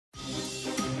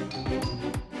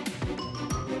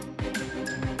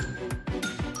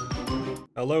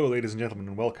Hello, ladies and gentlemen,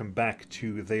 and welcome back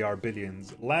to They Are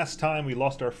Billions. Last time we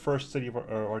lost our first city of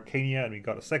Arcania, and we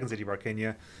got a second city of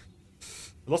Arcania.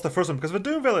 We lost the first one because of a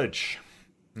Doom Village!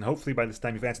 And hopefully by this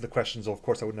time you've answered the questions. Of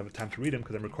course, I wouldn't have time to read them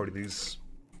because I'm recording these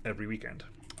every weekend.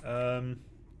 Over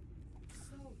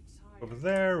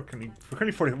there, we're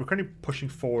currently pushing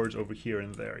forwards over here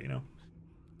and there, you know?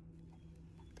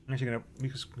 I'm actually gonna... Can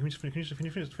you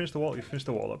finish the wall? You finish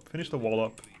the wall up. Finish the wall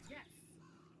up.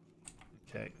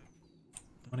 Okay.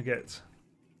 I want to get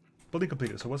building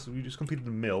completed. So we just completed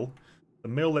the mill. The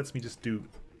mill lets me just do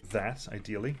that,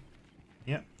 ideally.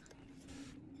 Yeah.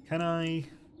 Can I...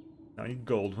 No, I need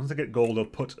gold. Once I get gold, I'll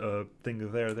put a thing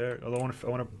there. Although I want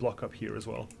to block up here as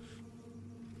well.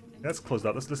 Let's close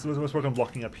that. Let's work on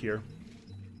blocking up here.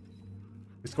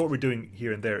 Basically, what we're doing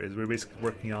here and there is we're basically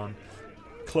working on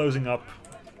closing up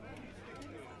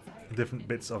different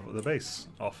bits of the base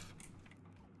off.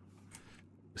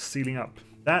 Sealing up.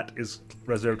 That is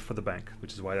reserved for the bank,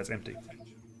 which is why that's empty.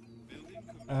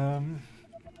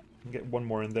 Get one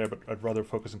more in there, but I'd rather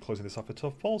focus on closing this off if at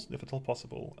all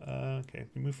possible. Okay, can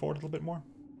you move forward a little bit more?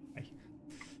 Hey.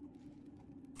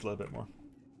 A little bit more.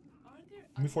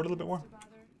 Move forward a little bit more.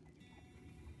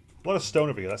 A lot of stone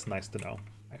over here, that's nice to know,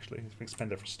 actually. I can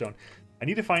spend that for stone. I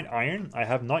need to find iron. I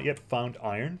have not yet found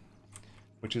iron,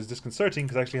 which is disconcerting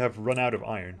because I actually have run out of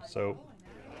iron, so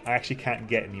I actually can't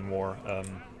get any more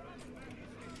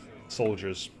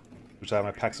soldiers, which I have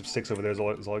my packs of 6 over there is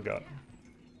all I got.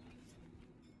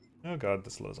 Oh god,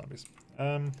 that's a lot of zombies.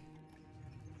 I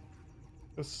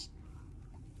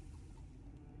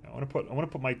want to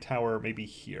put my tower maybe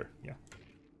here. Yeah,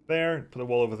 there. Put the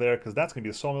wall over there because that's gonna be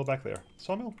the sawmill back there.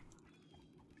 Sawmill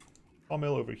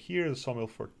over here is a sawmill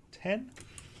for 10.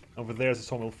 Over there is a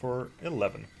sawmill for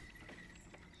 11.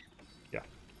 Yeah.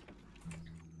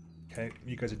 Okay,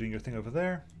 you guys are doing your thing over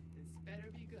there.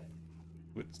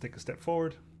 Let's take a step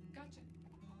forward. Gotcha.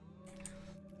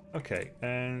 Okay,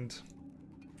 and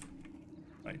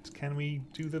right, can we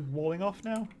do the walling off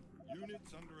now?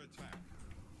 Units under attack.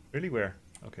 Really? Where?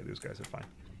 Okay, those guys are fine.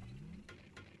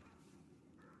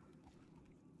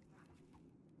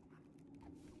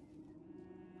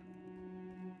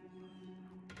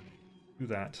 Do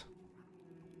that.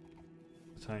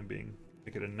 For the time being,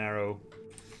 make it a narrow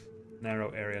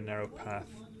area, narrow path.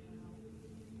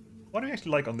 What do we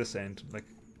actually like on this end? Like,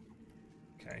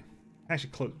 okay,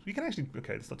 actually close. We can actually.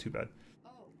 Okay, that's not too bad.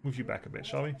 Move you back a bit,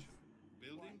 shall we?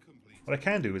 What I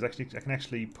can do is I can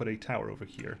actually put a tower over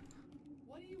here.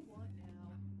 What do you want now?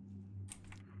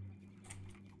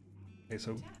 Okay,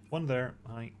 so one there,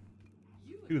 hi.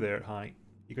 2 there, hi.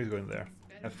 You guys go in there.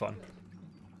 Have fun.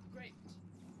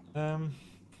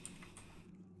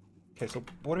 Okay, so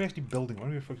what are we actually building? What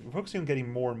are we're focusing on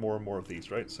getting more and more of these,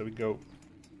 right? So we go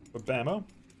for Bamo.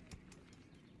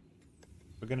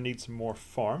 We're going to need some more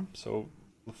farm, so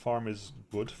the farm is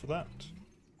good for that.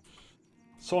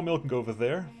 Sawmill can go over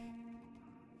there.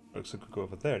 Looks like it could go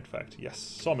over there, in fact. Yes,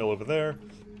 sawmill over there.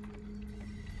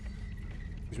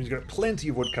 Which means you've got plenty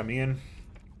of wood coming in.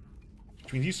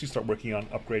 Which means you should start working on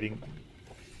upgrading.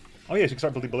 Oh yes, you can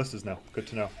start building ballistas now. Good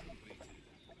to know.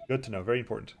 Good to know, very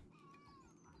important.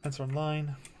 Fence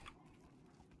online.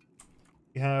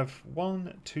 We have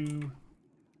 1, 2,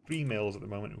 3 mills at the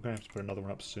moment. We're going to have to put another one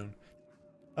up soon.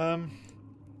 Might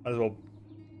as well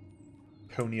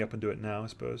pony up and do it now, I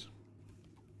suppose.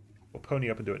 We'll pony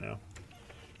up and do it now.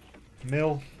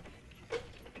 Mill.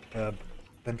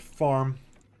 Then farm.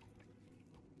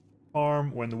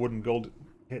 Farm when the wood and gold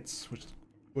hits, which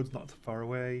wood's not far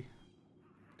away.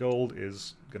 Gold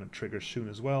is going to trigger soon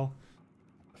as well.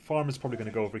 Farm is probably going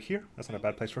to go over here. That's not a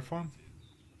bad place for a farm.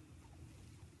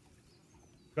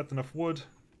 Got enough wood.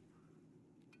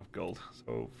 Gold.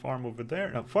 So farm over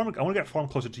there. Now farm. I want to get farm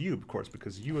closer to you, of course,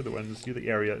 because you are the ones. You're the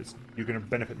area. You're going to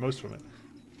benefit most from it.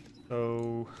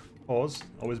 So pause.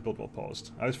 Always build while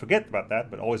paused. I always forget about that,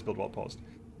 but always build while paused.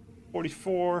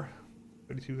 44,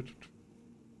 32,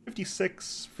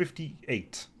 56,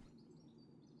 58.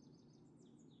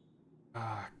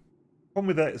 Problem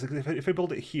with that is if I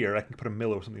build it here, I can put a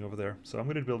mill or something over there. So I'm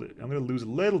going to build it. I'm going to lose a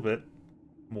little bit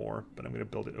more, but I'm going to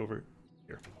build it over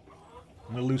here.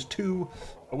 I'm going to lose 2,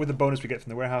 but with the bonus we get from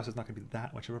the warehouse, it's not going to be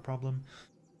that much of a problem.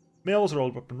 Mills are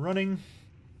all up and running.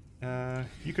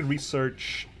 You can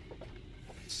research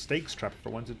stakes trap if I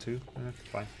wanted to.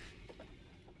 Fine.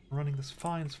 Running this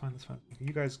fine, that's fine, that's fine.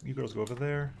 You girls go over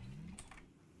there.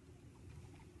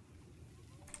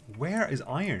 Where is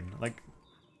iron? Like,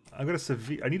 I've got a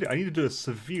severe. I need to do a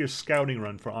severe scouting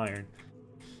run for iron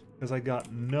because I got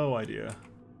no idea,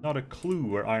 not a clue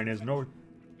where iron is.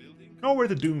 Know where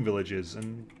the Doom Village is,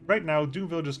 and right now Doom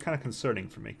Village is kind of concerning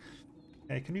for me.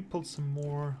 Okay, can we pull some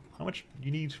more? How much?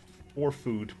 You need 4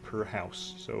 food per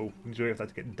house, so we need to wait for that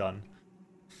to get done.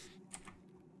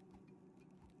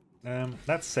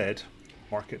 That said,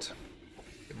 market.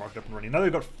 Get market up and running. Now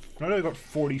they've got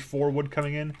 44 wood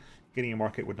coming in. Getting a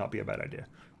market would not be a bad idea.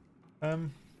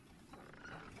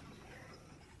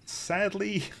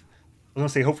 Sadly, I was gonna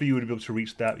say hopefully you would be able to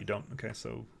reach that. You don't. Okay,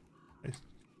 so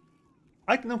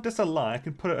no, that's a lie. I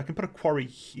can put a quarry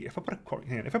here. If I put a quarry,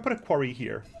 hang on, if I put a quarry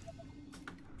here,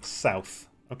 south.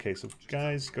 Okay, so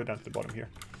guys, go down to the bottom here.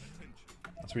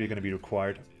 That's where you're going to be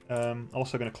required.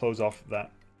 Also going to close off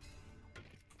that.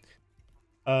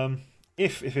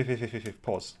 If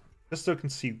pause. Just so I can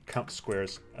see count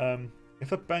squares.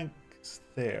 If a bank's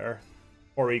there,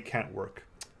 quarry can't work.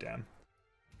 Damn.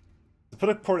 To put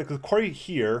a quarry, because the quarry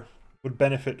here would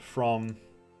benefit from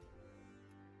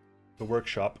the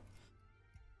workshop.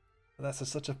 But that's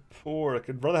such a poor. I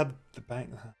could rather have the bank.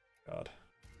 God.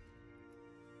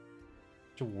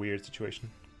 Such a weird situation.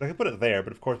 I could put it there,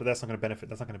 but of course, that's not going to benefit.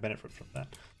 That's not going to benefit from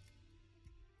that.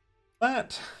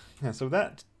 Yeah. So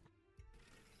that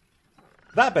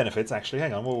benefits actually.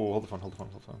 Hang on. Whoa, hold the phone.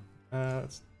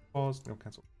 Let's pause. No,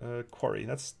 cancel. Quarry.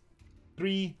 That's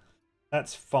 3.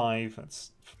 That's 5.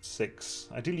 That's 6.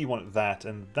 Ideally, you want that,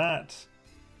 and that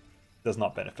does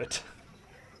not benefit.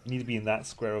 You need to be in that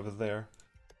square over there.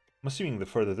 I'm assuming the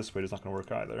further this way is not going to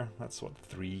work either. That's what,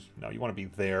 3. No, you want to be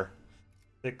there.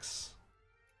 6.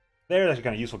 There, that's actually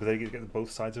kind of useful because they get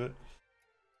both sides of it.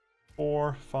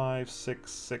 4, 5,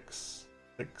 6, 6,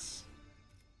 6.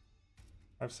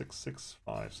 5, 6, 6,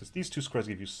 5. So these 2 squares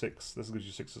give you 6. This gives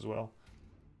you 6 as well.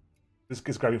 This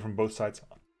is grabbing from both sides.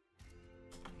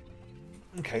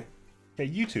 Okay. Okay,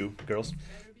 you two, girls.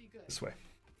 This way.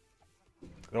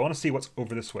 I want to see what's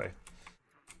over this way.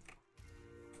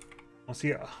 I want to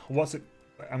see what's it.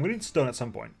 I'm going to need stone at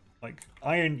some point. Like,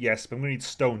 iron, yes, but I'm going to need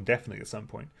stone definitely at some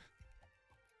point.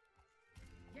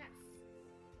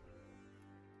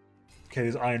 Okay,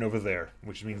 there's iron over there,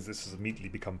 which means this has immediately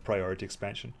become priority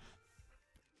expansion.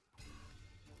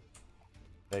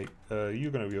 Okay,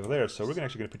 you're going to be over there, so we're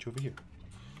actually going to put you over here.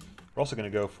 We're also going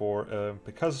to go for,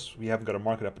 because we haven't got a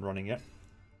market up and running yet,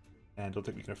 and I don't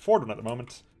think we can afford one at the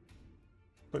moment,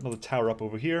 put another tower up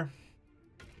over here.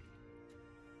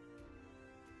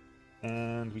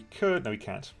 And we could, no we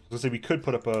can't. I was going to say we could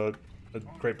put up a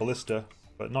great ballista,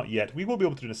 but not yet. We will be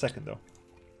able to do in a second though.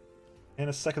 In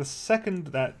a second,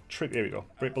 that trick, there we go.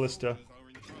 Great ballista.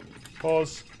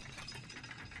 Pause.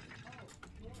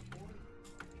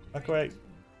 Back away.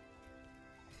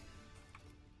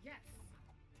 Yes.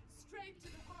 Straight to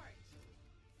the heart.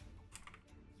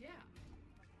 Yeah.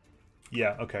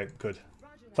 Yeah, okay, good.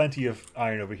 Plenty of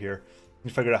iron over here.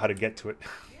 We figured out how to get to it.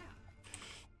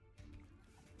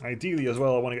 Ideally as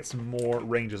well, I want to get some more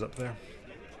ranges up there.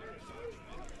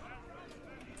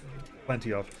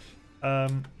 Plenty of.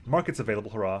 Markets available,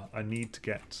 hurrah. I need to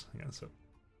get... Yeah, so.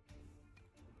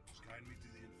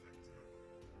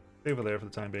 Stay over there for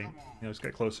the time being. You know, just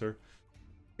get closer.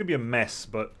 It's gonna be a mess,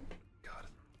 but... God,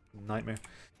 nightmare.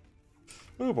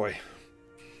 Oh boy.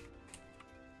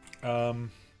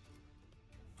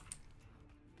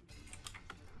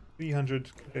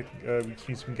 300, which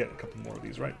means we can get a couple more of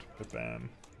these, right? Bam.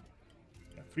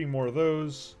 Yeah, 3 more of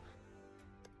those.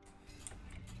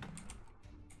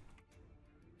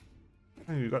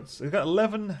 Oh, we've got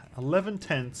 11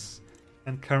 tents,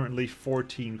 and currently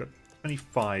 14. We've got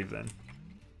 25 then.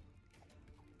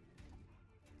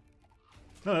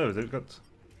 No, they've got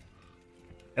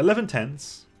 11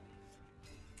 tents.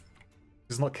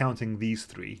 It's not counting these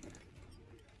 3. And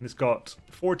it's got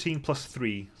 14 plus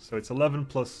 3, so it's 11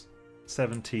 plus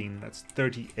 17. That's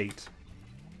 38.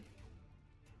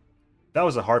 That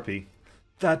was a harpy.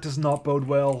 That does not bode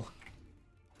well.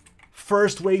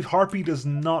 First wave harpy does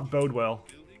not bode well.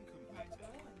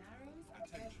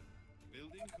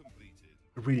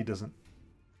 It really doesn't.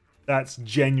 That's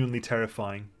genuinely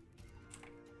terrifying.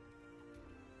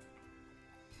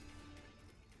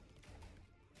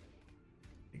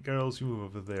 Girls, you move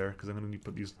over there because I'm going to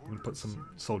put these. I'm going to put some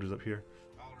soldiers up here.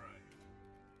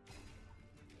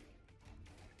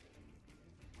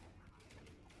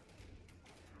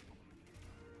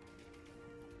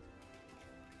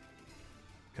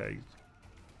 Okay.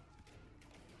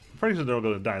 I'm pretty sure they're all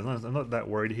going to die. I'm not that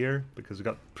worried here because we've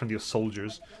got plenty of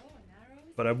soldiers.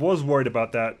 But I was worried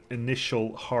about that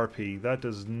initial harpy. That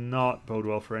does not bode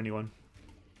well for anyone.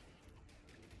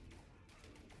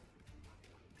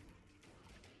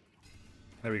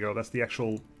 There we go. That's the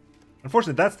actual...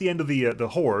 Unfortunately, that's the end of the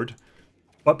horde.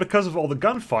 But because of all the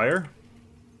gunfire...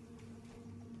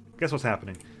 Guess what's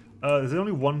happening? There's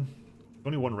only one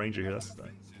ranger here. That's...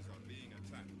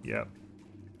 Yeah.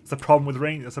 the problem with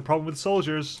rain. That's the problem with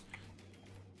soldiers.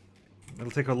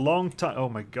 It'll take a long time. Oh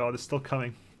my god, it's still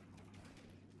coming.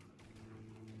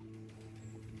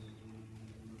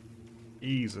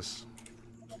 Jesus.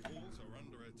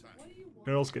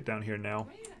 Girls, get down here now.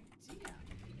 Great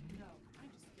idea. No, I'm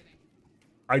just kidding.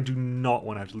 I do not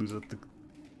want to have to lose it.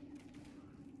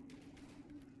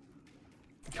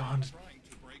 God.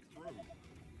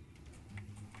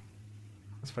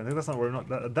 That's fine. That's not what we're not.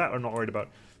 That I'm not worried about.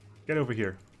 Get over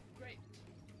here. Great.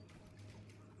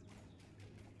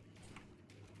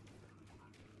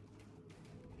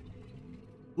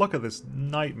 Look at this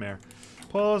nightmare.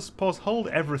 Pause. Pause. Hold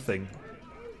everything.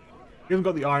 We haven't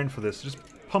got the iron for this. Just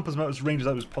pump as much ranges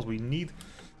out as possible. We need.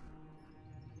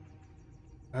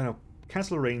 I don't know.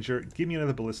 Cancel a ranger. Give me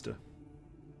another ballista.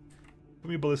 Put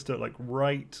me a ballista like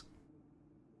right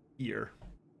here.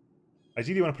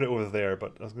 Ideally, I want to put it over there,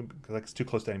 but I was gonna, cause like, it's too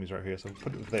close to enemies right here, so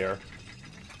put it there.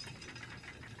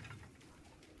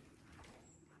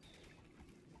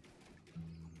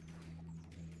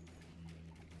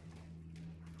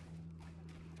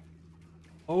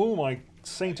 Oh my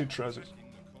sainted trousers!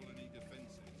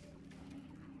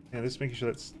 Yeah, just making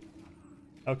sure that's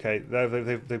okay.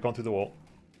 They've gone through the wall.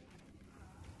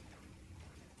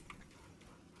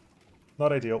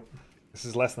 Not ideal. This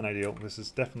is less than ideal. This is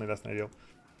definitely less than ideal.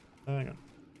 Hang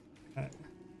on.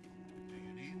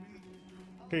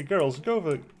 Okay, girls, go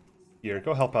over here.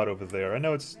 Go help out over there. I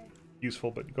know it's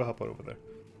useful, but go help out over there.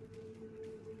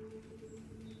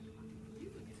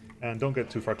 And don't get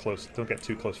too far close. Don't get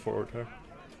too close forward to her.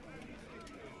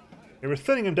 Okay, we're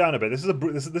thinning him down a bit. This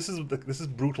is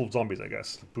brutal zombies, I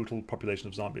guess. Brutal population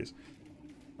of zombies.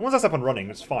 And once that's up and running,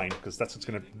 it's fine because that's what's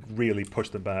going to really push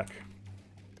them back.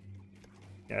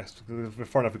 Yes, if we're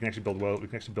far enough, we can actually build well. We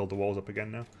can actually build the walls up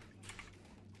again now.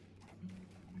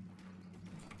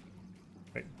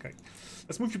 Right, okay.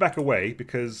 Let's move you back away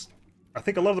because I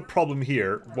think a lot of the problem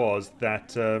here was that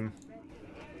the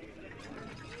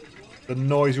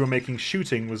noise you were making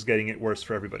shooting was getting it worse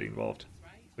for everybody involved.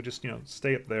 So just, you know,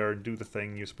 stay up there and do the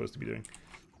thing you're supposed to be doing,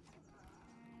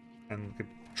 and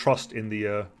trust in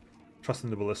the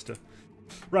ballista.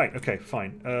 Right. Okay.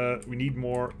 Fine. We need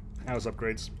more house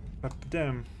upgrades.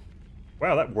 Damn.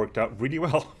 Wow, that worked out really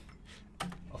well.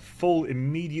 A full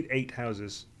immediate 8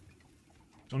 houses.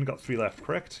 Only got 3 left,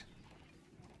 correct?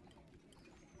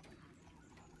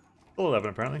 Still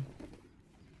 11 apparently.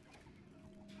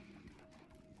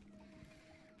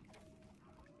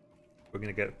 We're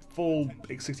gonna get full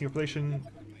 16 population.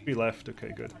 3 left.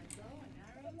 Okay, good.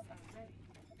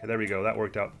 Okay, there we go. That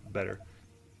worked out better.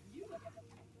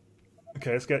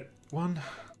 Okay, let's get 1,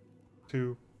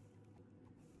 2,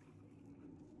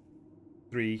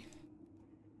 3.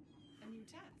 A new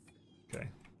task. Okay.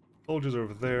 Soldiers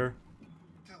over there.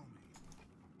 Tell me.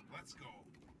 Let's go.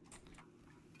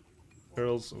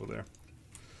 Girls over there.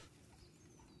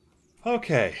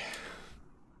 Okay.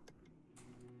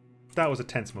 That was a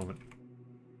tense moment.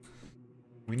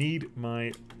 We need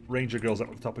my ranger girls up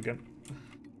at the top again.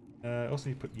 I also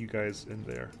need to put you guys in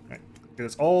there. Right. Okay,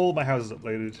 that's all my houses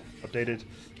updated.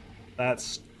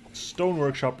 That's stone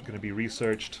workshop going to be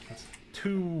researched. That's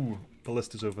 2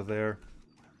 ballistas over there.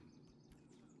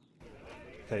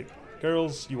 Okay,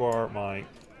 girls, you are my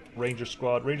ranger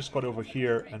squad. Ranger squad over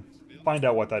here, and find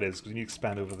out what that is, because we need to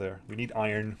expand over there. We need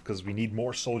iron, because we need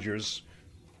more soldiers,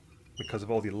 because of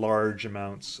all the large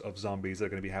amounts of zombies that are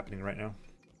going to be happening right now.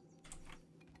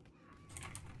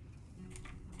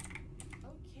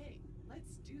 Okay,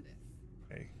 let's do this.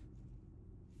 Okay.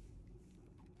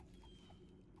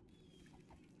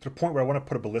 To the point where I want to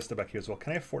put a ballista back here as well.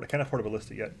 Can I afford? I can't afford a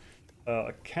ballista yet.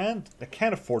 I can't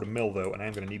afford a mill though, and I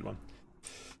am going to need one.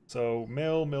 So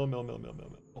mill.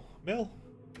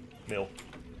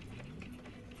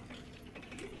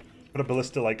 Put a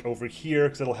ballista like over here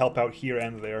because it'll help out here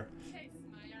and there. Chase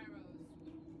my arrows.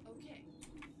 Okay.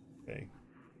 Okay.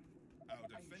 Our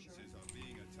defenses are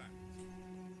being attacked.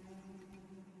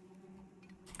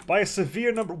 By a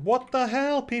severe number. What the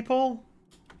hell, people?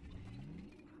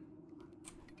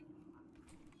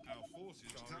 Our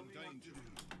forces are in danger.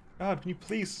 God, can you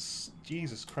please,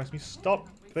 Jesus Christ, can you stop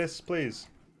this, please?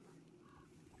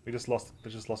 We just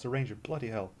lost a ranger. Bloody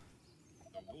hell.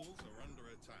 The walls are under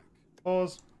attack.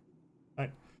 Pause.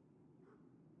 Right.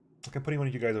 Okay, I'm putting one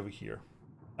of you guys over here.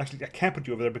 Actually, I can't put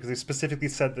you over there because they specifically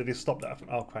said that they stopped that.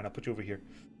 Oh, fine, I'll put you over here.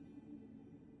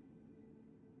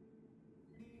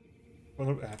 Well,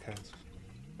 okay.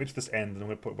 Wait till this ends and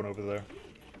we'll put one over there.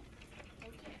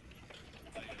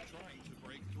 They are trying to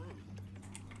break through.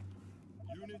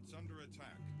 Units under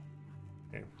attack.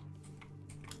 Okay.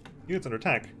 Units under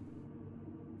attack.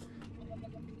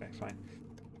 Okay, fine.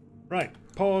 Right,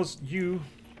 pause, you.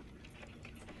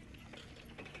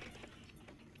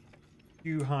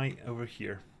 You high over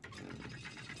here.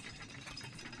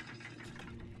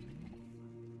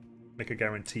 Make a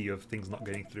guarantee of things not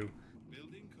getting through.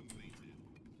 Building completed.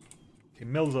 Okay,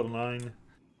 mills online.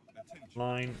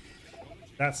 Line.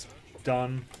 That's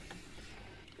done.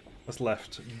 What's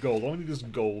left? Gold. All we need is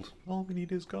gold. All we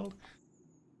need is gold.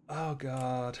 Oh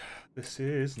god. This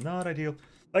is not ideal.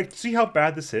 Like, see how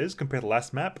bad this is compared to the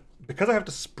last map? Because I have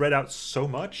to spread out so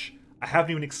much, I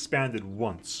haven't even expanded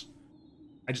once.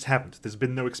 I just haven't. There's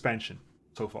been no expansion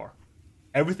so far.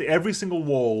 Every single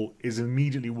wall is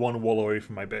immediately one wall away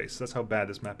from my base. That's how bad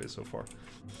this map is so far.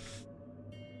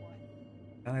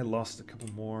 And I lost a couple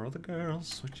more other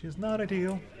girls, which is not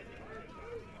ideal.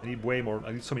 I need way more.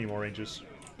 I need so many more rangers.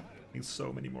 I need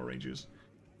so many more rangers.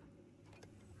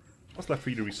 What's left for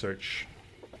you to research?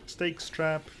 Stake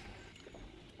strap.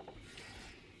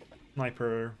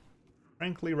 Sniper.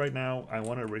 Frankly, right now, I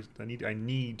want to. I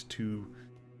need to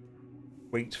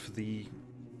wait for the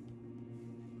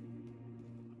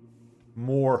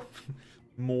more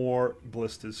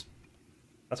ballistas.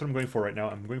 That's what I'm going for right now.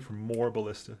 I'm going for more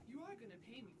ballista. You are gonna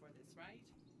pay me for this, right?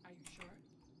 Are you sure?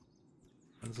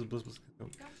 And this is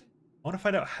Gotcha. I want to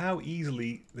find out how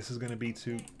easily this is going to be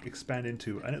to expand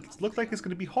into, and it looks like it's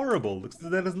going to be horrible.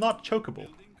 That is not chokeable.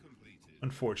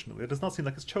 Unfortunately, it does not seem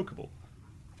like it's chokeable,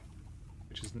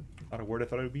 which is not a word I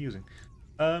thought I would be using.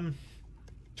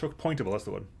 Choke pointable. That's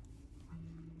the one.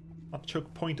 Not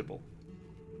choke pointable.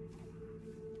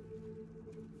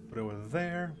 Put it over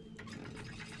there.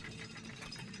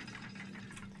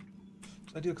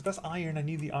 I do, because that's iron. I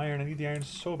need the iron. I need the iron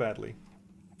so badly.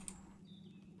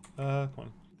 Come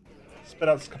on. Spit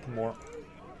out a couple more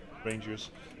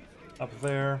rangers. Up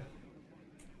there.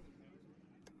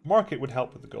 Market would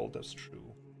help with the gold, that's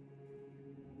true.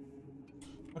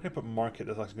 Where can I put market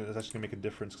that's actually going to make a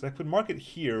difference? Because I put market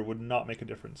here would not make a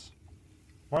difference.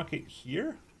 Market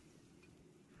here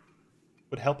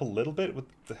would help a little bit with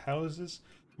the houses.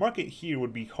 Market here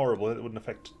would be horrible. It wouldn't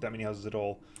affect that many houses at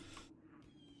all.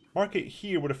 Market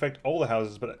here would affect all the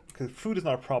houses, but because food is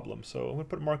not a problem, so I'm going to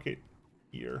put market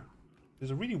here. There's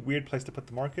a really weird place to put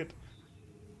the market.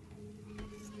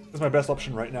 That's my best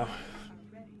option right now.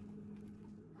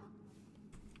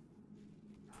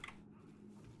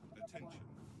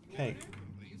 Okay.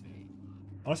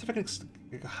 Honestly, if I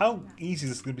can... How easy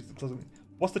is this going to be?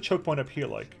 What's the choke point up here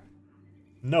like?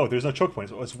 No, there's no choke point.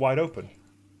 It's wide open.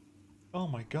 Oh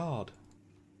my god.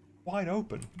 Wide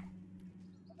open.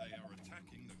 They are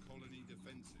attacking the colony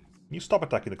defenses. Can you stop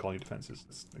attacking the colony defenses?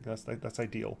 That's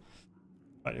ideal.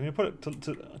 Right, I'm gonna put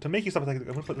it to make you stop attacking.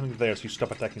 I'm gonna put something there so you stop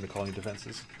attacking the colony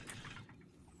defenses.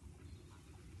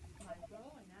 My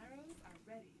bow and arrows are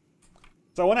ready.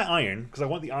 So I want to iron because I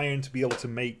want the iron to be able to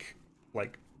make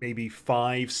like maybe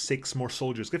 5, 6 more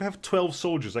soldiers. If I have 12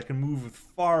 soldiers, I can move with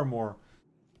far more.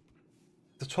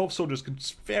 The 12 soldiers can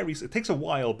very. It takes a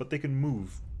while, but they can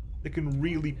move. They can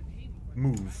really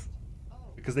move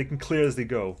because they can clear as they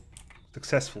go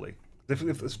successfully.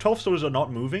 If 12 soldiers are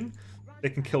not moving, they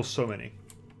can kill so many.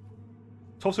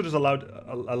 12 soldiers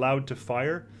allowed to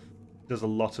fire does a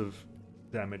lot of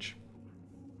damage.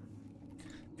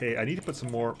 Okay, I need to put some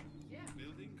more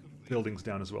buildings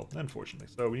down as well, unfortunately.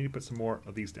 So we need to put some more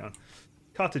of these down.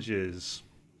 Cottages.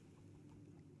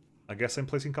 I guess I'm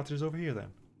placing cottages over here then.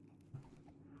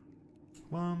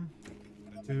 1,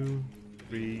 2,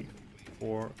 3,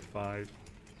 4, 5.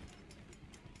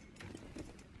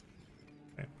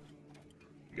 Okay. There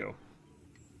we go.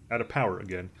 Out of power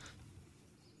again.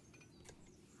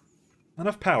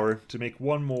 Enough power to make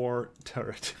one more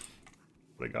turret.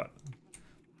 What I got.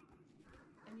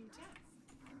 A new task.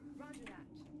 Roger that.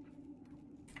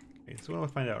 Okay, so what do I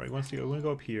find out? I want to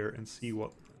go up here and see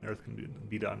what on earth can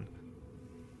be done.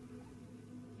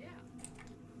 Yeah.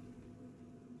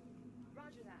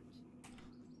 Roger that.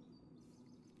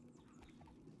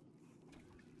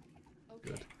 Okay.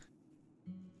 Good.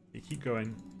 You keep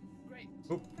going. Great.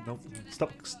 Oh, no.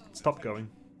 Stop going.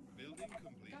 Building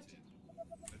completed.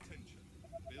 Attention.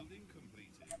 Building completed.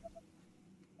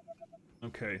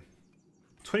 Okay.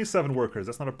 27 workers,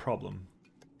 that's not a problem.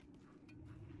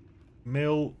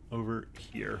 Mill over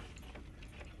here.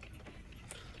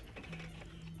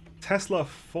 Tesla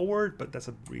forward, but that's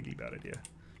a really bad idea.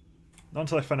 Not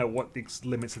until I find out what the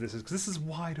limits of this is, because this is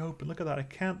wide open. Look at that, I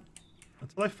can't...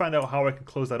 Until I find out how I can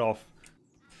close that off.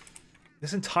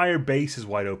 This entire base is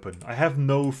wide open. I have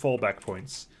no fallback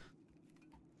points.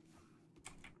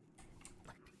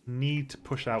 Need to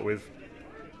push out with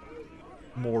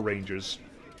more rangers.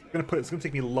 It's gonna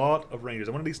take me a lot of rangers.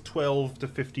 I want at least 12 to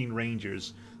 15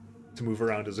 rangers to move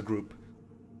around as a group.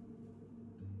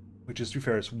 Which is, to be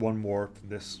fair, is one more than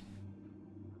this.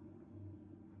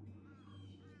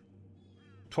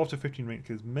 12 to 15 range,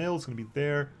 because male's going to be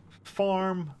there.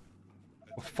 Farm.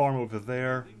 A farm over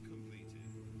there.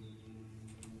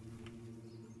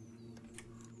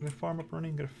 Get a farm up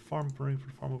running, get a farm up running for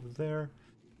a farm over there.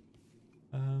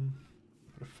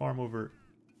 Put a farm over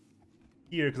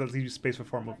here, because that leaves you space for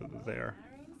farm over there.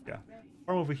 Yeah.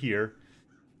 Farm over here.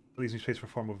 That leaves me space for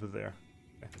farm over there.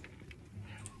 Okay.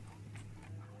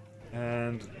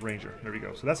 And ranger. There we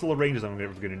go. So that's all the rangers I'm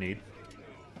ever going to need.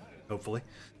 Hopefully.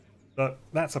 But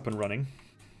that's up and running,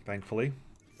 thankfully.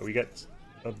 So we get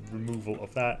a removal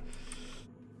of that.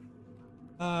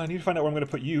 I need to find out where I'm going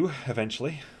to put you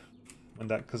eventually. And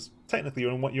that, because technically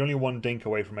you're only one dink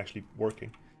away from actually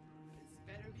working.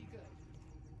 This better be good.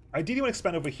 Ideally, I want to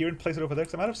expand over here and place it over there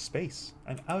because I'm out of space.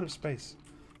 I'm out of space.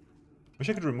 Wish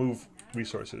I could remove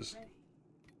resources.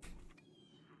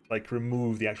 Like,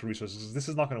 remove the actual resources. This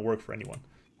is not going to work for anyone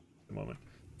at the moment.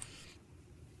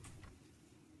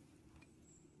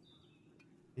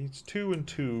 It's 2 and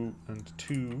 2 and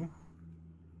 2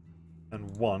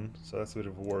 and 1, so that's a bit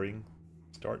of a worrying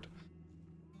start.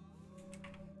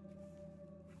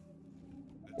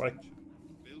 What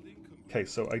okay,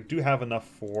 so I do have enough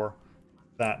for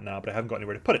that now, but I haven't got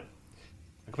anywhere to put it.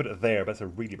 I could put it there, but that's a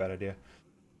really bad idea.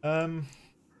 What I'm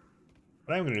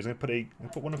going to do is I'm going to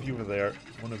put one of you over there,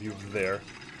 one of you over there,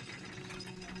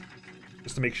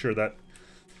 just to make sure that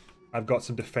I've got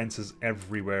some defenses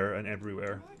everywhere and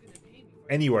everywhere.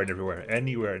 Anywhere and everywhere.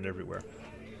 Anywhere and everywhere.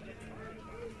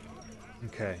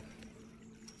 Okay.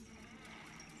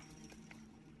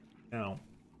 Now.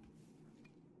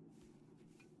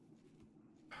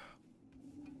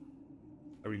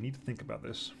 I really need to think about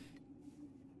this.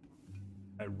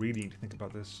 I really need to think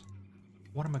about this.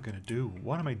 What am I going to do?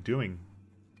 What am I doing?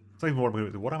 It's not even what I'm going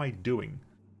to do. What am I doing?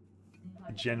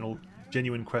 A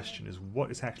genuine question is what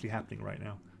is actually happening right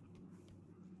now.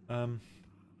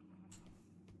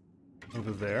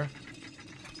 Over there.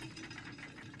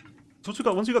 So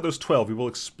once we got those 12, we will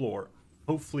explore.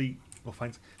 Hopefully, we'll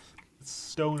find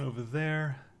stone over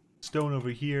there, stone over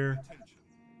here.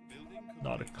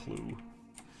 Not a clue.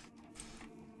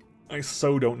 I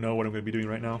so don't know what I'm going to be doing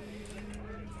right now.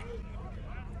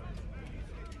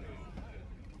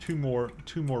 Two more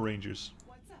rangers.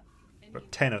 Got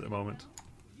 10 at the moment.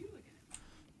 You again.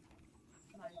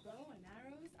 My bow and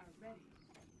arrows are ready.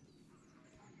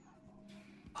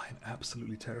 I'm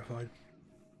absolutely terrified.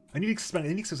 I need to expand.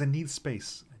 I need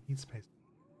space. I need space.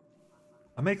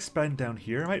 I may expand down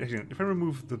here. I might actually, if I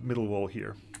remove the middle wall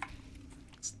here,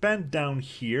 expand down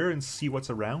here and see what's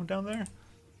around down there.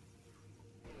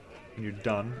 And you're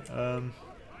done.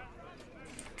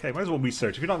 Okay, might as well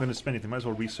research. If you're not going to spend anything, might as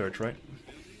well research, right?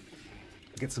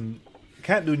 Get some. I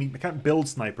can't build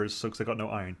snipers, so because I got no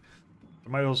iron. I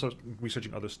might also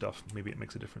researching other stuff. Maybe it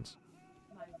makes a difference.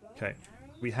 Okay,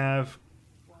 we have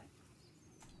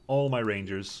all my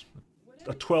rangers,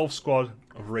 a 12 squad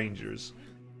of rangers,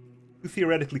 who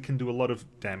theoretically can do a lot of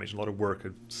damage, a lot of work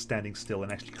of standing still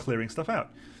and actually clearing stuff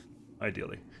out,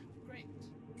 ideally. Great.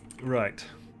 Right.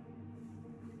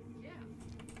 Yeah.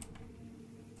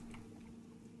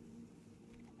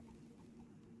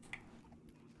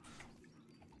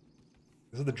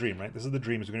 This is the dream, right? This is the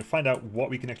dream, is we're going to find out what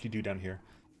we can actually do down here.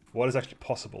 What is actually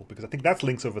possible, because I think that's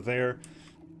links over there.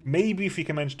 Maybe if we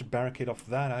can manage to barricade off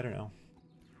that, I don't know.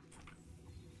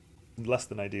 Less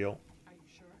than ideal. Are you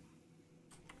sure?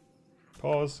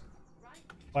 Pause. Right.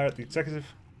 Fire at the executive.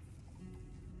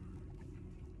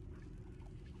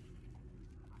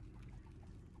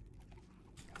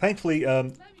 Thankfully,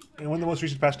 in one of the most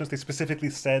recent patch notes, they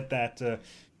specifically said that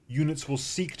units will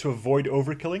seek to avoid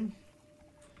overkilling.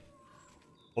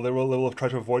 Well, they will try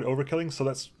to avoid overkilling, so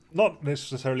that's not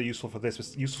necessarily useful for this.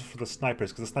 It's useful for the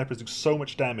snipers, because the snipers do so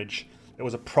much damage. It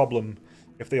was a problem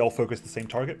if they all focus the same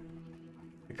target.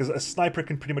 Because a sniper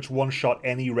can pretty much one-shot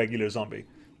any regular zombie.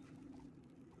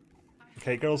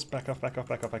 Okay, girls, back off, back off,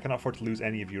 back off. I cannot afford to lose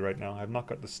any of you right now. I have not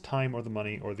got this time or the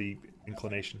money or the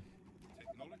inclination.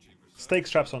 Stake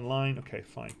straps online. Okay,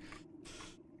 fine.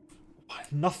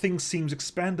 Nothing seems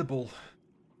expandable.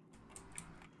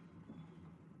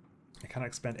 I cannot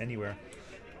expand anywhere.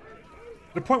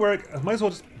 The point where I might as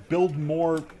well just build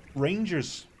more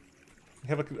rangers.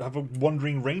 Have a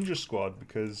wandering ranger squad,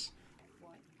 because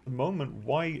at the moment,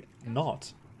 why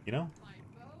not? You know? My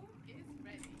bow is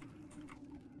ready.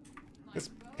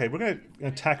 Okay, we're going to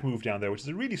attack move down there, which is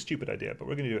a really stupid idea, but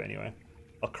we're going to do it anyway.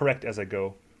 I'll correct as I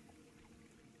go.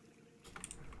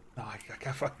 Oh, I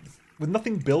can't, with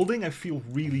nothing building, I feel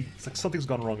really... It's like something's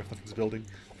gone wrong if nothing's building.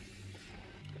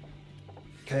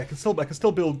 Okay, I can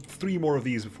still build 3 more of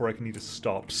these before I can need to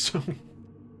stop, so...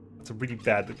 That's a really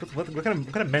bad... What kind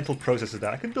of mental process is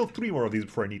that? I can build 3 more of these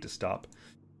before I need to stop.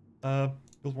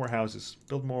 Build more houses.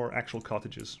 Build more actual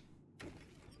cottages.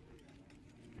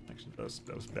 Actually, that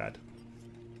was bad.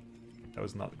 That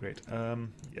was not great.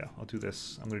 Yeah, I'll do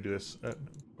this. I'm gonna do this. Where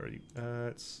are you?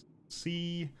 It's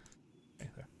C. Okay,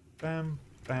 there. Bam,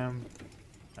 bam.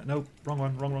 No, wrong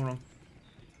one. Wrong.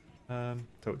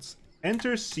 So it's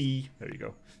enter C. There you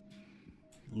go.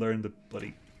 Learn the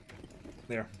bloody.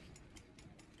 There.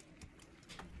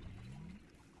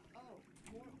 Oh,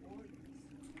 more orders.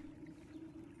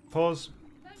 Pause.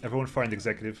 Everyone find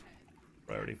executive.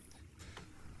 Priority.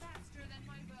 Faster than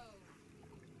my bow.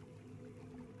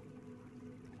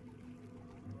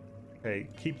 Okay,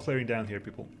 keep clearing down here,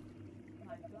 people.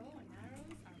 My bow and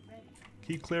arrows are ready.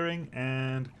 Keep clearing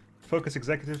and focus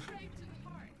executive. Straight to the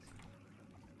heart.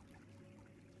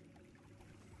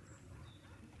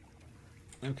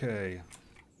 Okay.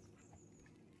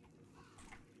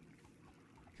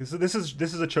 So this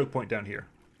is a choke point down here.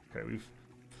 Okay,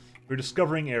 we're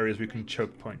discovering areas we can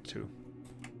choke point to.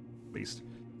 At least.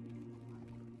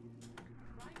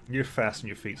 You're fast on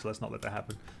your feet, so let's not let that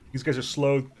happen. These guys are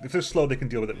slow. If they're slow, they can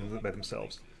deal with it by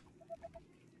themselves.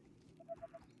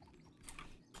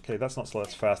 Okay, that's not slow,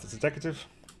 that's fast. It's executive.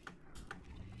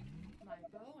 My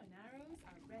bow and arrows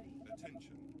are ready.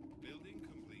 Attention. Building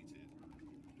completed.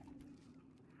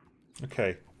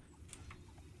 Okay.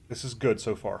 This is good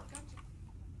so far. Gotcha.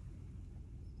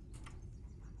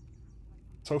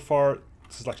 So far,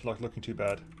 this is actually not looking too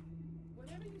bad.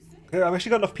 Whatever you say. Okay, I've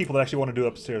actually got enough people that actually want to do it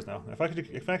upstairs now. If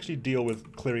I actually deal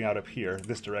with clearing out up here,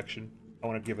 this direction, I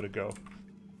want to give it a go.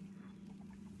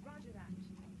 Roger that.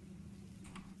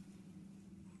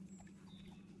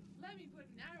 Let me put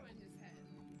an arrow in his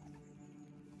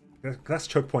head. That's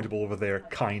choke pointable over there,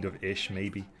 kind of ish,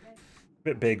 maybe. A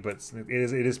bit big, but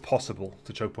it is possible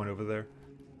to choke point over there.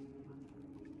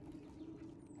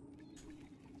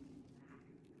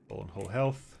 Full and whole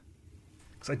health.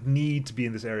 Because I need to be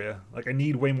in this area. Like, I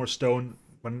need way more stone.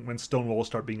 When stone walls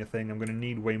start being a thing, I'm going to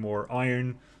need way more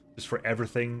iron just for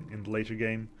everything in the later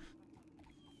game.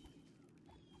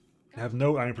 I have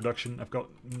no iron production. I've got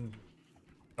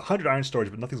 100 iron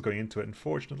storage, but nothing's going into it,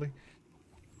 unfortunately.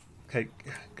 Okay,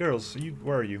 girls,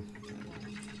 where are you?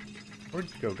 Where'd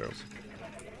you go, girls?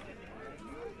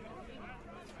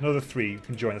 Another 3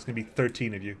 can join. That's going to be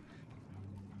 13 of you.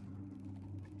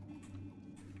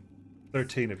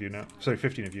 13 of you now. Sorry,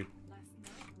 15 of you. Last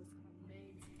night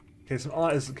was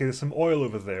amazing. Okay, there's some oil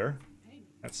over there.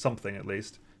 That's something, at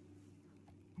least.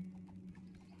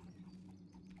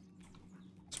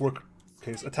 Let's work.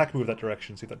 Okay, so attack move that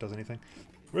direction, see if that does anything.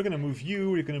 We're going to move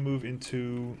you. We're going to move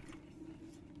into...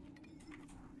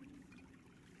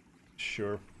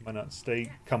 Sure, why not?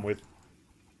 Stay. Come with.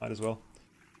 Might as well.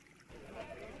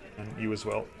 And you as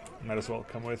well. Might as well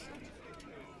come with.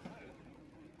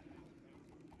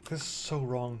 This is so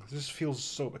wrong. This feels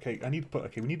so... Okay, I need to put...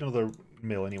 Okay, we need another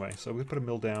mill anyway. So we put a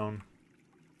mill down.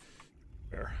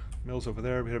 Where? Mill's over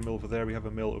there. We have a mill over there. We have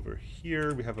a mill over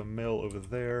here. We have a mill over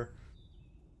there.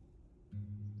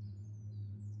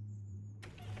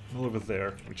 Mill over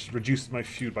there, which reduced my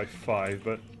feud by 5,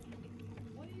 but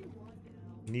What do you want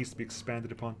now? needs to be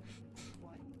expanded upon.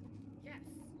 What? Yes.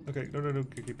 Okay, no.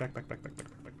 Okay, back.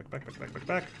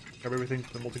 Grab everything,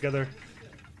 put them all together.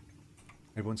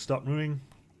 Everyone stop moving.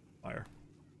 Fire.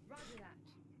 Roger that.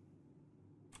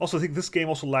 Also, I think this game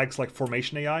also lags like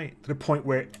formation AI to the point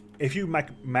where if you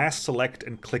mass select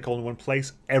and click on one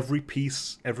place, every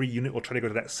unit will try to go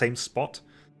to that same spot.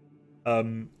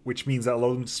 Which means that a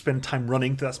lot of them spend time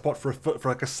running to that spot for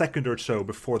like a second or so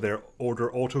before their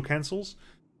order auto cancels.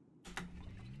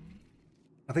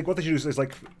 I think what they should do is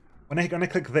like when I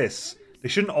click this, they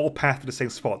shouldn't all path to the same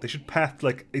spot. They should path to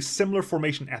like a similar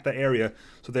formation at that area,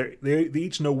 so they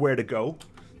each know where to go.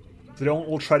 So they don't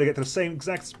all try to get to the same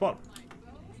exact spot.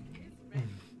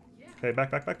 Okay,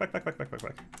 back.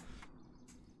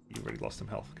 You already lost some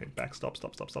health. Okay, back. Stop.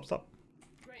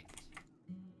 Great.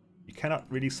 You cannot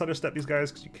really stutter step these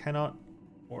guys because you cannot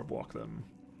orb walk them.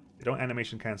 They don't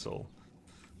animation cancel.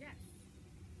 Yes.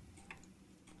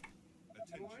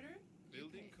 Attention. Order.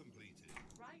 Building completed.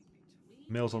 Right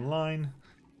between. Mills online.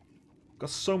 Got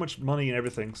so much money and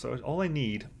everything, so all I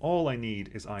need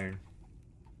is iron.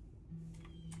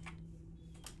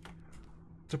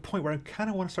 To a point where I kind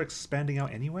of want to start expanding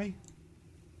out anyway.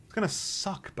 It's gonna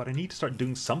suck, but I need to start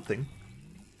doing something.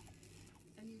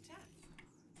 A new task.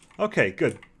 Okay,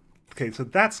 good. Okay, so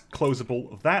that's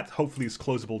closable. That hopefully is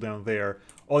closable down there.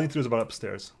 All I need to do is about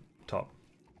upstairs, top.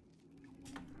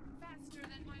 Faster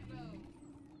than my bow.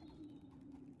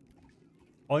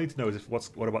 All I need to know is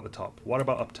what about the top? What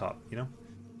about up top? You know,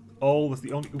 all was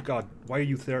the only. Oh God, why are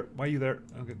you there? Why are you there?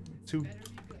 Okay, 2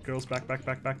 girls, back.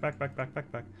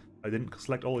 I didn't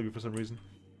select all of you for some reason.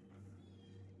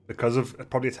 Because of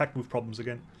probably attack move problems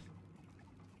again.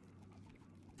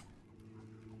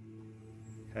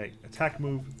 Okay, attack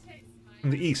move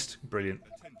from the east. Brilliant.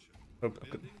 Oh,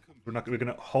 we're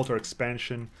gonna halt our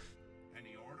expansion.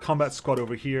 Combat squad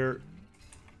over here.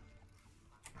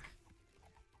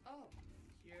 Oh,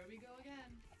 here we go again.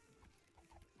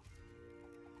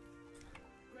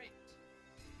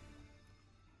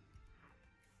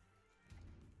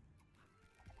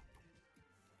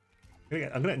 Great.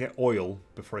 I'm gonna get oil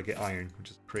before I get iron, which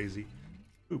is crazy.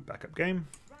 Ooh, backup game.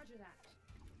 Roger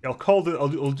that. I'll call the.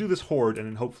 I'll do this horde and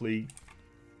then hopefully.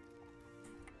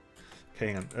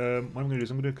 Okay, hang on. What I'm gonna do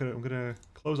is I'm gonna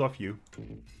close off you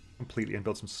completely and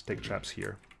build some stake traps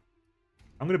here.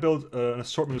 I'm gonna build an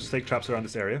assortment of stake traps around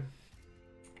this area,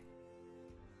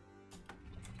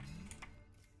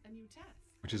 A new task.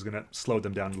 which is gonna slow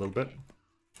them down a little bit.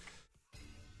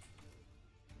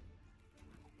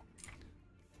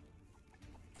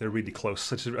 They're really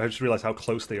close. I just realized how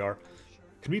close they are.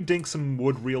 Can we dink some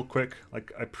wood real quick?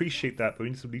 Like, I appreciate that, but we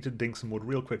need to dink some wood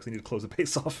real quick, so we need to close the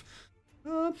base off.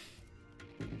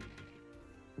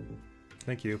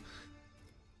 Thank you.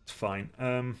 It's fine.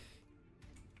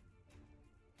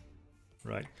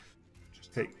 Right.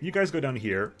 Okay, you guys go down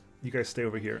here. You guys stay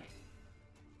over here.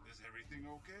 Is everything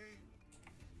okay?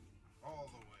 All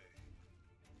the way.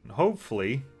 And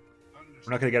hopefully,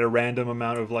 we're not going to get a random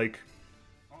amount of, like...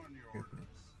 On your orders.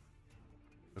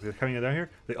 Are they coming down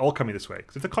here? They all coming this way.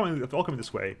 Because if they're all coming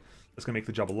this way, that's going to make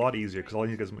the job a lot easier. Because all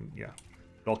you guys, yeah,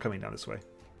 they're all coming down this way.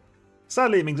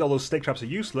 Sadly, it means all those stake traps are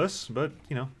useless, but,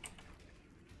 you know,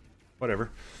 whatever.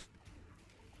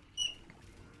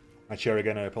 I share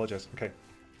again, I apologize. Okay.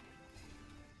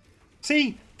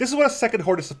 See? This is what a second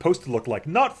horde is supposed to look like.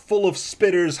 Not full of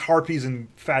spitters, harpies, and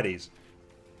fatties.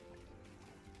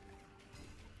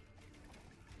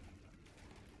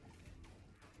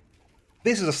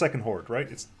 This is a second horde, right?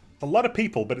 It's a lot of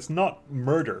people, but it's not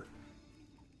murder.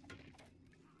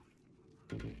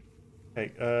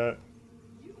 Okay,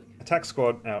 attack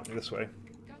squad out this way.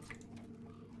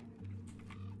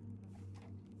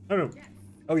 Oh no.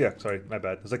 Oh yeah, sorry, my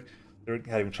bad. It's like they're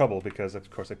having trouble because of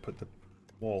course I put the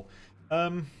wall.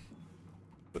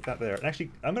 Put that there. And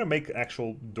actually, I'm gonna make an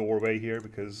actual doorway here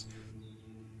because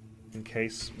in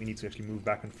case we need to actually move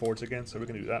back and forwards again, so we're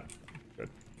gonna do that. Good.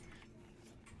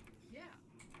 Yeah.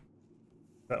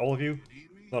 Is that all of you?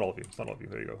 Not all of you. It's not all of you.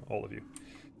 There you go. All of you.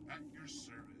 At your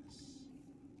service.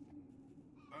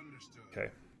 Understood. Okay.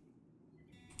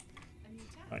 A new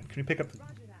task. Fine. Can you pick up the...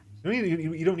 Roger that.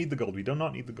 You don't need the gold. We do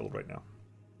not need the gold right now.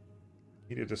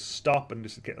 You need to just stop and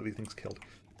just get these things killed.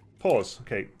 Pause.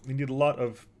 Okay, we need a lot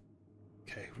of...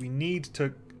 Okay, we need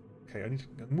to... Okay, I need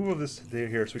to move this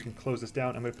here so we can close this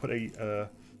down. I'm going to put a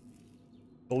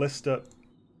ballista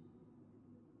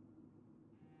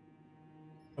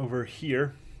over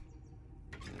here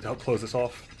to help close this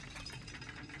off.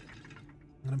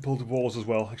 I'm going to build the walls as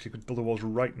well. Actually, I could build the walls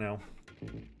right now.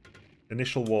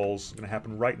 Initial walls are going to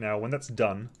happen right now. When that's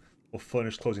done, we'll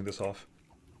finish closing this off.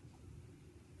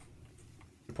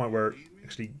 To the point where,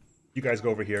 actually, you guys go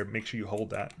over here. Make sure you hold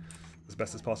that as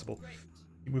best as possible.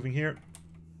 Keep moving here.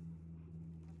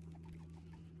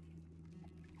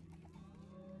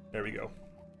 There we go.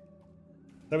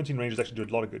 17 rangers actually do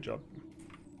a lot of good job.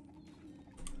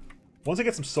 Once I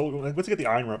get some soul, once I get the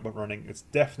iron running, it's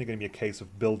definitely going to be a case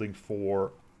of building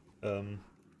for. Okay,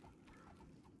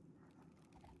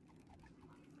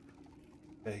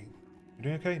 we're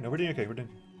doing okay. No, we're doing okay. We're doing.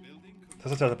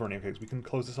 That's not running. Okay, so we can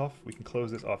close this off. We can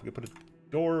close this off. We can put a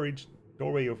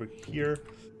doorway over here.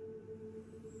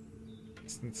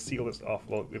 And seal this off.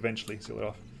 Well, eventually seal it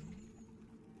off.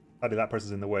 Sadly, that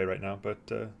person's in the way right now, but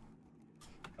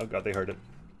oh god, they heard it.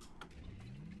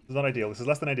 This is not ideal. This is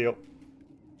less than ideal.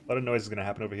 A lot of noise is going to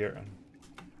happen over here. And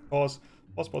pause.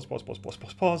 Pause. Pause. Pause. Pause. Pause.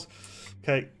 Pause. Pause.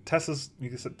 Okay, Tesla's. You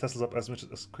can set Tesla's up as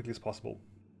quickly as possible.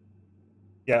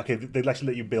 Yeah. Okay. They'd actually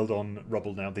let you build on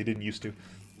rubble now. They didn't used to.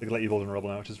 They can let you build on rubble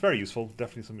now, which is very useful.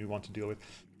 Definitely something we want to deal with.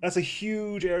 That's a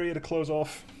huge area to close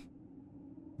off.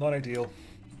 Not ideal.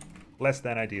 Less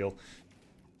than ideal.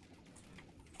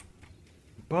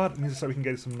 But it means that we can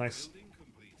get some nice.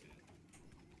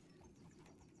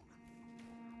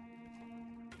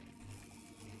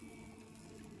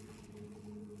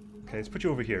 Okay, let's put you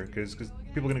over here, because people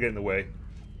are going to get in the way.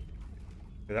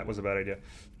 Okay, that was a bad idea. It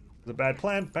was a bad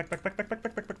plan. Back.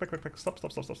 Stop.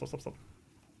 Kill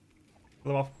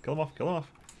them off. Kill them off. Kill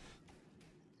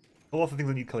off the things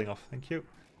that need killing off. Thank you.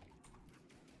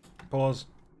 Pause.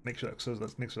 Make sure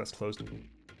that's closed.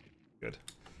 Good.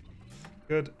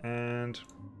 And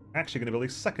actually going to build a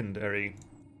secondary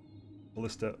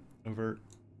ballista over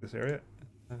this area.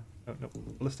 Oh, no,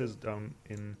 ballista is down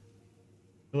in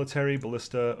military.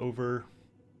 Ballista over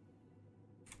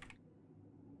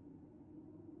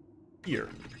here.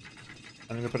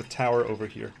 And I'm gonna put a tower over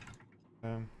here.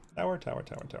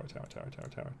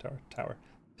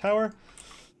 Tower.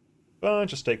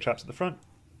 Bunch of stake traps at the front.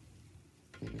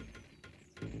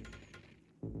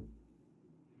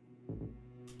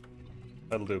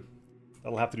 That'll do.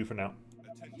 That'll have to do for now.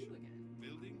 Attention.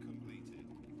 Building completed.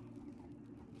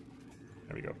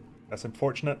 There we go. That's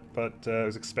unfortunate, but it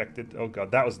was expected. Oh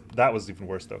god, that was even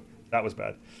worse though. That was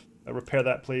bad. Repair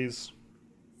that, please.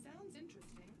 Sounds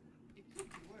interesting. It could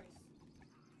be worse.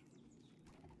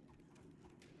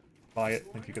 Buy it.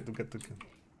 Thank you. Get the.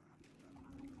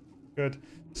 Good.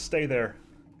 Stay there.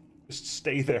 Just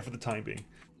stay there for the time being.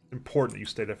 It's important that you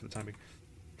stay there for the time being.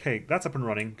 Okay, that's up and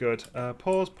running. Good.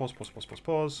 Pause.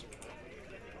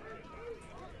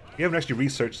 We haven't actually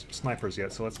researched snipers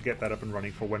yet, so let's get that up and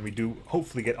running for when we do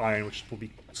hopefully get iron, which will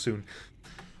be soon.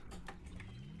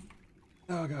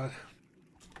 Oh god.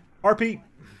 RP! Let me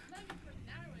put an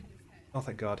arrow in his head. Oh,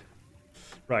 thank god.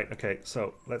 Right, okay,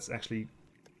 so let's actually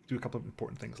do a couple of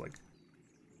important things, like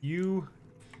you,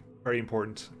 very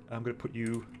important. I'm going to put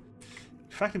you, in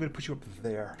fact I'm going to put you up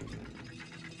there.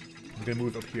 I'm going to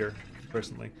move up here,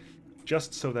 personally,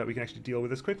 just so that we can actually deal with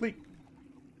this quickly.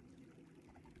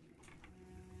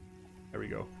 There we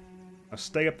go. Now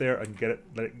stay up there and get it,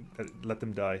 let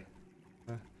them die.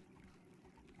 Our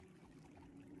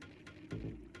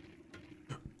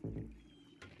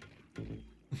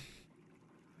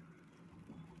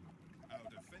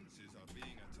defenses are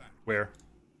being attacked. Where?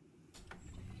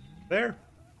 There?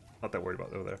 Not that worried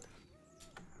about over there.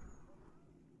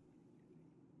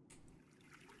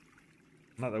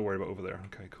 Not that worried about over there.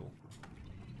 Okay, cool.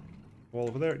 Wall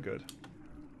over there, good.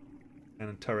 And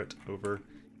a turret over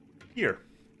here.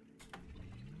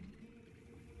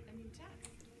 A new task.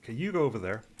 Okay, you go over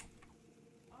there.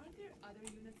 Aren't there other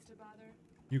units to bother?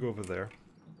 You go over there.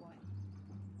 What?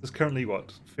 There's currently,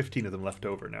 what, 15 of them left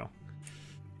over now.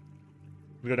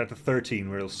 We go down to 13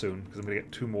 real soon, because I'm going to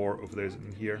get 2 more over there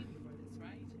in here. For this,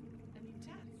 right? A new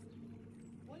task.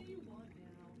 What do you want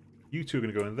now? You two are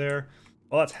going to go in there.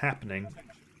 While that's happening,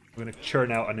 we're going to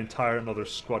churn out another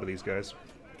squad of these guys.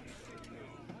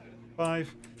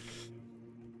 5.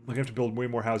 We're going to have to build way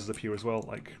more houses up here as well,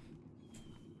 like...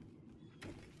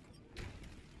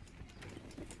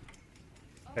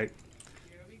 Okay.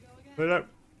 Here we go again. Put it out.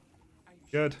 Are you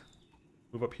sure? Good.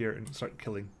 Move up here and start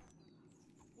killing.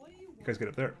 What do you You want? guys get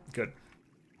up there. Good.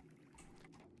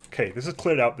 Okay, this is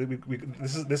cleared out.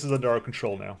 This is under our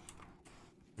control now,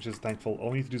 which is thankful. All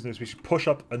we need to do is we should push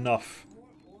up enough More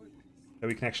orders. that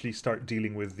we can actually start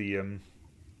dealing with the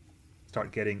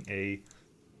start getting a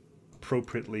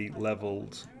appropriately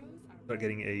leveled. Start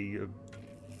getting a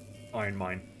iron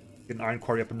mine. Get an iron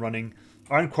quarry up and running.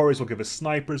 Iron quarries will give us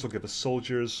snipers. Will give us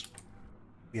soldiers.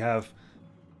 We have.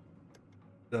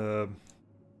 We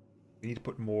need to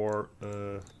put more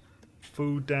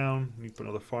food down. We need to put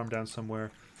another farm down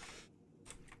somewhere.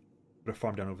 Put a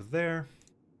farm down over there.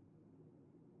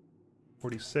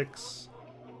 46.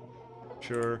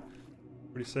 Sure.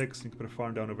 46. Need to put a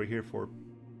farm down over here for.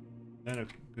 And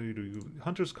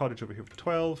Hunter's cottage over here for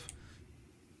 12.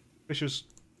 Fisher's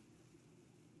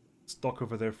stock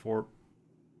over there for.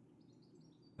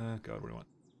 God, what do we want?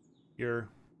 Here.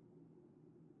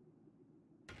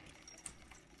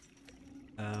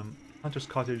 Hunter's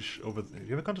cottage over there. Do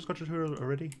you have a Hunter's cottage here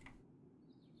already?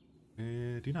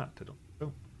 Do you not? I don't.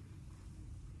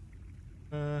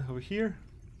 Oh. Over here?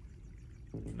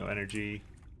 No energy.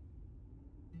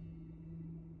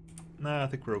 Nah, I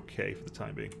think we're okay for the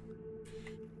time being.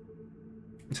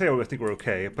 I tell you what, I think we're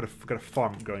okay. I've got a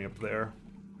farm going up there.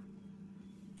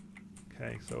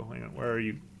 Okay, so hang on, where are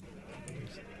you?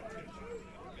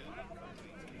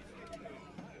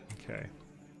 Okay.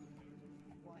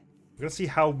 We're gonna see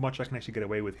how much I can actually get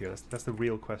away with here. That's the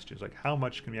real question. It's like, how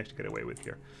much can we actually get away with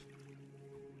here?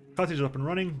 Cottage is up and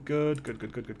running. Good.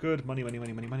 Money. You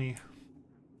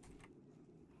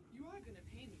are gonna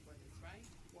pay me for this, right?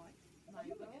 What? My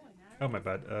bow and arrow? Oh, my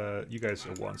bad. You guys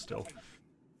are 1 still.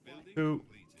 2.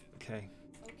 Okay.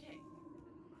 Okay.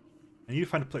 I need to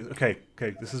find a place. Okay,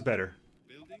 this is better.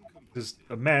 This is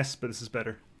a mess, but this is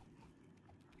better.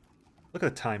 Look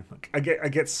at the time. I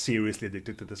get seriously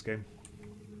addicted to this game.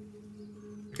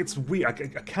 It's weird. I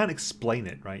can't explain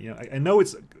it, right? You know, I know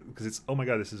it's because it's, oh my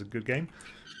god, this is a good game.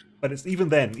 But it's even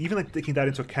then, even like taking that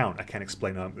into account, I can't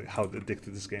explain how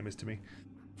addicted this game is to me.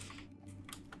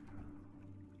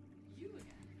 You again.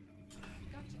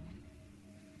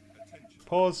 Gotcha.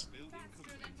 Pause. Faster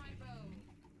than my bow.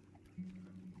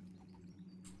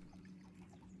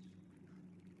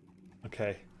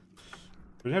 Okay.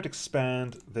 We're going to have to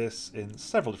expand this in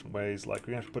several different ways. Like,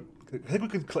 we're going to have to put... I think we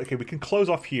can... Okay, we can close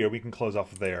off here. We can close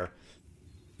off there.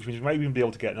 Which means we might even be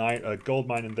able to get a gold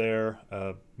mine in there,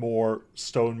 more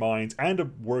stone mines, and a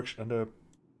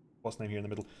what's the name here in the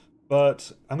middle?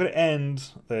 But I'm going to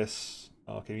end this...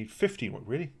 Okay, we need 15. What,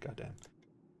 really? Goddamn.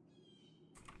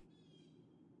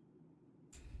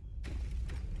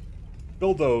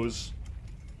 Build those.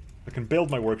 I can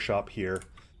build my workshop here.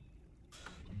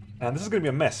 And this is going to be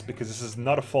a mess, because this is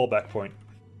not a fallback point.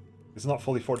 It's not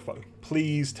fully fortified.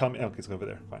 Please tell me... Okay, it's over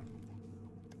there. Fine.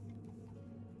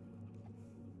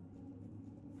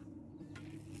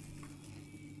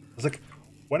 I was like,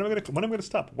 when am I gonna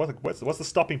stop? What's the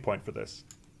stopping point for this?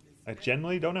 I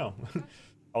genuinely don't know.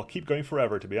 I'll keep going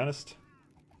forever, to be honest.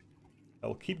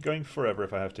 I'll keep going forever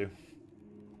if I have to.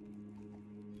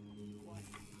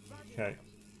 Okay.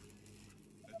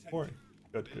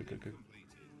 Good.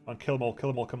 On, kill them all.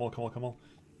 Come on. My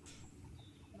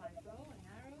bow and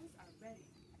arrows are ready.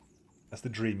 That's the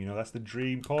dream, you know. That's the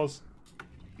dream. Pause.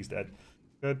 He's dead.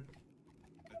 Good.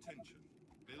 Attention.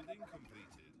 Building completed.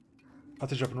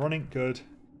 Cottage up and running. Good.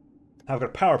 Now I've got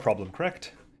a power problem,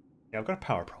 correct? Yeah, I've got a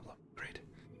power problem. Great.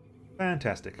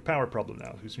 Fantastic. Power problem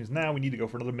now. Which means now we need to go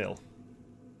for another mill.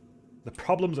 The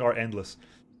problems are endless.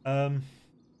 That's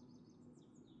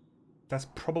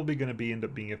probably going to end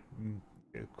up being a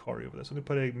quarry over there. So I'm going to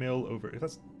put a mill over... If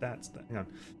that's that. Hang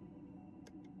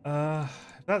on.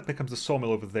 If that becomes the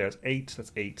sawmill over there. It's 8.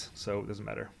 That's 8. So it doesn't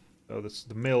matter. So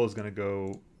the mill is going to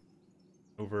go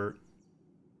over...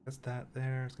 That's that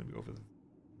there. It's going to be over...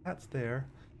 That's there.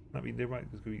 Not be there, right?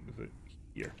 It's going to be over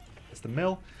here. That's the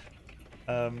mill.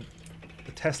 The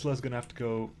Tesla is going to have to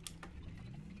go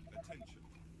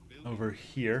over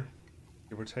here,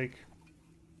 give or take.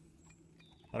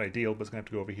 Not ideal, but it's going to have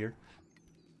to go over here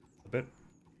a bit.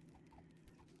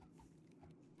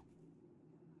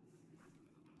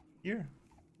 Here?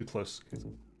 Too close. I'm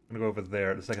going to go over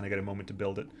there the second I get a moment to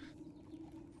build it.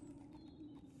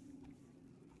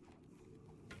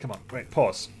 Come on, wait,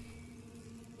 pause.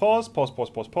 Pause.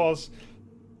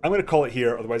 I'm going to call it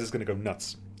here, otherwise it's going to go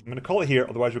nuts. I'm going to call it here,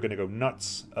 otherwise we're going to go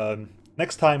nuts.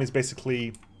 Next time is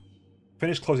basically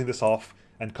finish closing this off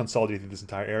and consolidating this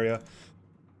entire area.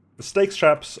 The stakes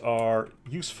traps are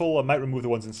useful. I might remove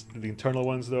the internal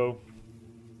ones though.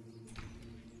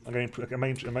 I might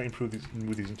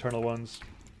remove these internal ones.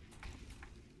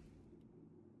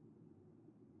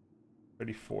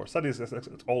 34. Sadly, that's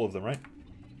all of them, right?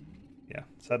 Yeah.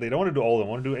 Sadly, I don't want to do all of them.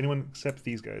 I want to do anyone except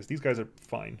these guys. These guys are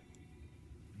fine.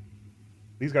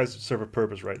 These guys serve a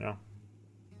purpose right now.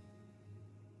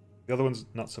 The other ones,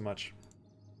 not so much.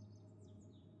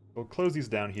 We'll close these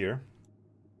down here.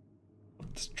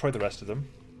 Destroy the rest of them.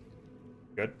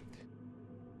 Good.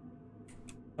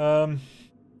 I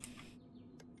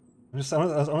want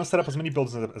to set up as many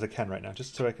buildings as I can right now,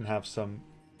 just so I can have some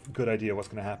good idea what's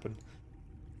going to happen.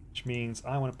 Which means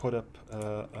I want to put up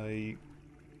a...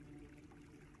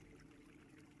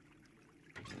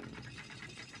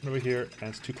 over here, and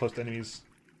it's too close to enemies.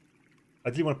 I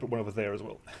do want to put one over there as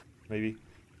well. Maybe.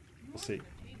 We'll see.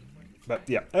 But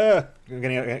yeah, I'm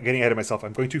getting ahead of myself.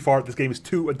 I'm going too far. This game is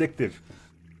too addictive.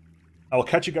 I will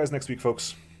catch you guys next week,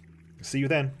 folks. See you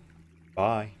then.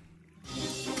 Bye.